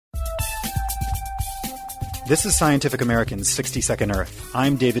This is Scientific American's 60-Second Earth.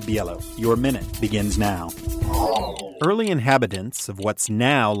 I'm David Biello. Your minute begins now. Early inhabitants of what's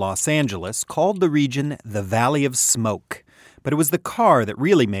now Los Angeles called the region the Valley of Smoke. But it was the car that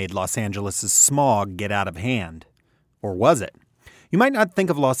really made Los Angeles' smog get out of hand. Or was it? You might not think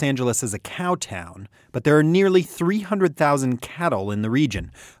of Los Angeles as a cow town, but there are nearly 300,000 cattle in the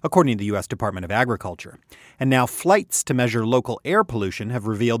region, according to the U.S. Department of Agriculture. And now flights to measure local air pollution have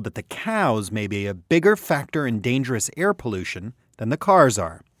revealed that the cows may be a bigger factor in dangerous air pollution than the cars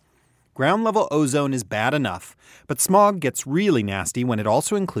are. Ground-level ozone is bad enough, but smog gets really nasty when it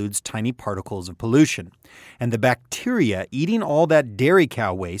also includes tiny particles of pollution. And the bacteria eating all that dairy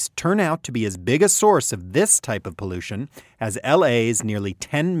cow waste turn out to be as big a source of this type of pollution as LA's nearly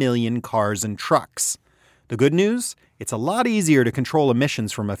 10 million cars and trucks. The good news? It's a lot easier to control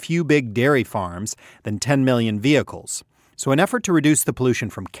emissions from a few big dairy farms than 10 million vehicles. So an effort to reduce the pollution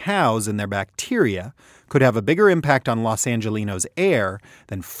from cows and their bacteria could have a bigger impact on Los Angelinos' air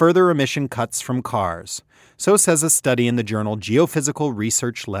than further emission cuts from cars. So says a study in the journal Geophysical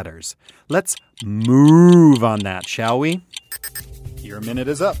Research Letters. Let's move on that, shall we? Your minute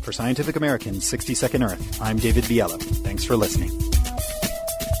is up for Scientific American's 60-Second Earth. I'm David Biello. Thanks for listening.